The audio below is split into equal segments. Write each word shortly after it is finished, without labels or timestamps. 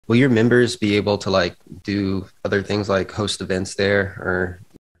will your members be able to like do other things like host events there or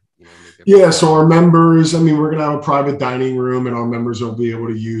make a Yeah, so our members, I mean, we're going to have a private dining room and our members will be able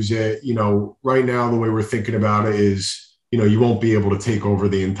to use it. Right now, the way we're thinking about it is, you won't be able to take over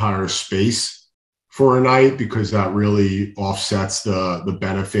the entire space for a night because that really offsets the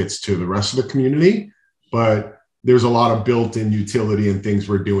benefits to the rest of the community. But there's a lot of built-in utility and things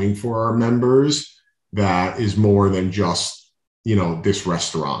we're doing for our members that is more than just, this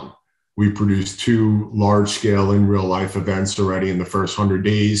restaurant. We produced two large-scale in real life events already in the first 100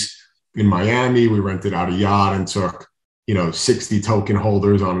 days. In Miami, we rented out a yacht and took, 60 token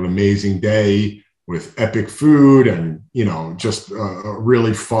holders on an amazing day with epic food and, just a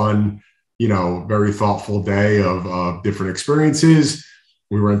really fun, very thoughtful day of different experiences.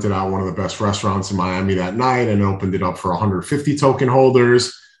 We rented out one of the best restaurants in Miami that night and opened it up for 150 token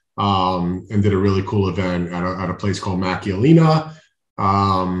holders, and did a really cool event at a place called Machialina.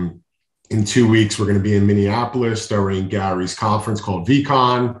 In 2 weeks, we're going to be in Minneapolis during Gary's conference called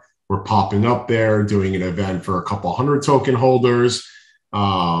VCon. We're popping up there, doing an event for a couple hundred token holders.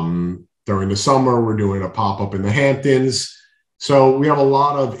 During the summer, we're doing a pop-up in the Hamptons. So we have a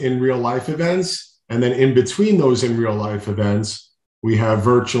lot of in real life events. And then in between those in real life events, we have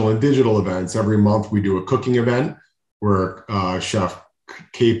virtual and digital events. Every month we do a cooking event where Chef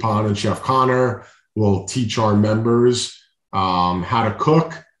Capon and Chef Connor will teach our members how to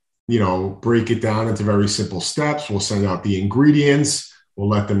cook, break it down into very simple steps. We'll send out the ingredients. We'll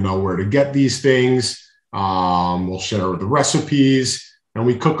let them know where to get these things. We'll share the recipes, and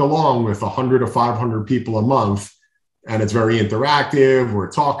we cook along with 100 to 500 people a month. And it's very interactive. We're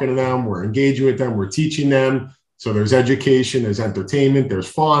talking to them. We're engaging with them. We're teaching them. So there's education, there's entertainment, there's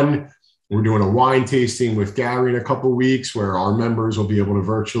fun. We're doing a wine tasting with Gary in a couple of weeks where our members will be able to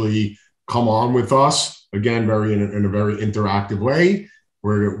virtually come on with us. Again, in a very interactive way.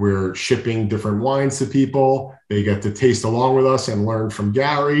 We're shipping different wines to people. They get to taste along with us and learn from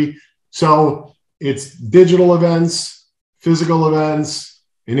Gary. So it's digital events, physical events,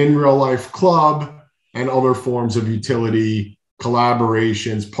 an in real life club, and other forms of utility,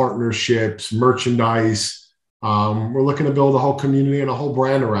 collaborations, partnerships, merchandise. We're looking to build a whole community and a whole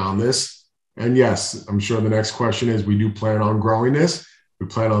brand around this. And yes, I'm sure the next question is we do plan on growing this. We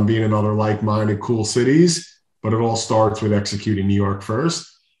plan on being in other like-minded, cool cities. But it all starts with executing New York first.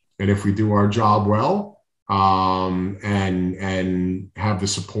 And if we do our job well, and have the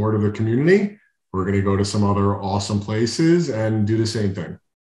support of the community, we're going to go to some other awesome places and do the same thing.